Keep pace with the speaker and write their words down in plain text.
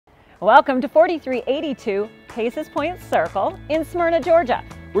Welcome to 4382 Paces Point Circle in Smyrna, Georgia.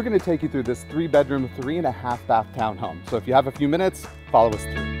 We're going to take you through this 3-bedroom, 3.5 bath townhome. So if you have a few minutes, follow us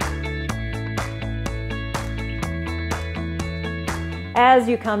through. As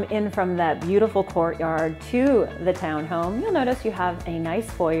you come in from that beautiful courtyard to the townhome, you'll notice you have a nice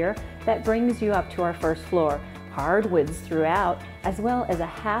foyer that brings you up to our first floor. Hardwoods throughout, as well as a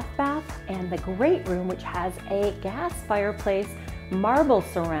half bath and the great room, which has a gas fireplace, marble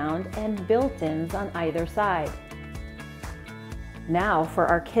surround, and built-ins on either side. Now for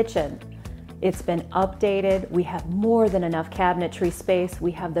our kitchen. It's been updated. We have more than enough cabinetry space.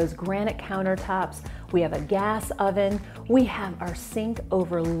 We have those granite countertops. We have a gas oven. We have our sink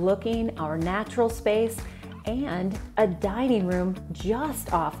overlooking our natural space and a dining room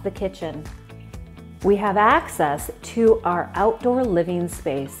just off the kitchen. We have access to our outdoor living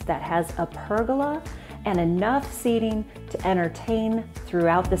space that has a pergola and enough seating to entertain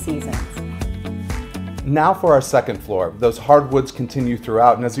throughout the seasons. Now for our second floor. Those hardwoods continue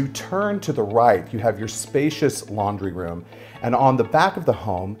throughout, and as you turn to the right, you have your spacious laundry room. And on the back of the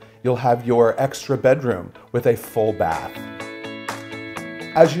home, you'll have your extra bedroom with a full bath.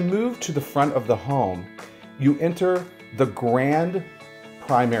 As you move to the front of the home, you enter the grand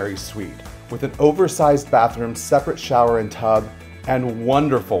primary suite with an oversized bathroom, separate shower and tub, and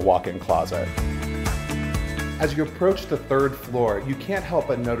wonderful walk-in closet. As you approach the third floor, you can't help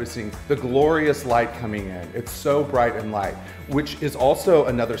but noticing the glorious light coming in. It's so bright and light, which is also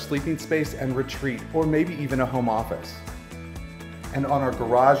another sleeping space and retreat, or maybe even a home office. And on our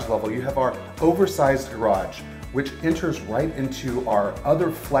garage level, you have our oversized garage, which enters right into our other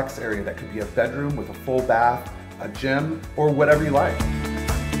flex area that could be a bedroom with a full bath, a gym, or whatever you like.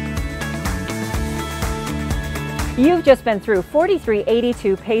 You've just been through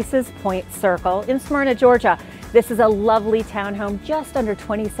 4382 Paces Point Circle in Smyrna, Georgia. This is a lovely townhome just under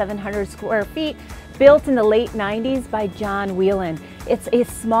 2,700 square feet, built in the late 90s by John Whelan. It's a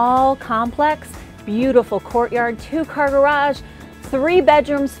small complex, beautiful courtyard, 2-car garage, 3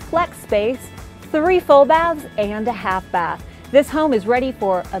 bedrooms, flex space, 3 full baths, and a half bath. This home is ready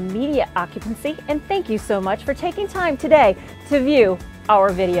for immediate occupancy, and thank you so much for taking time today to view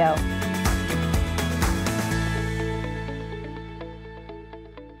our video.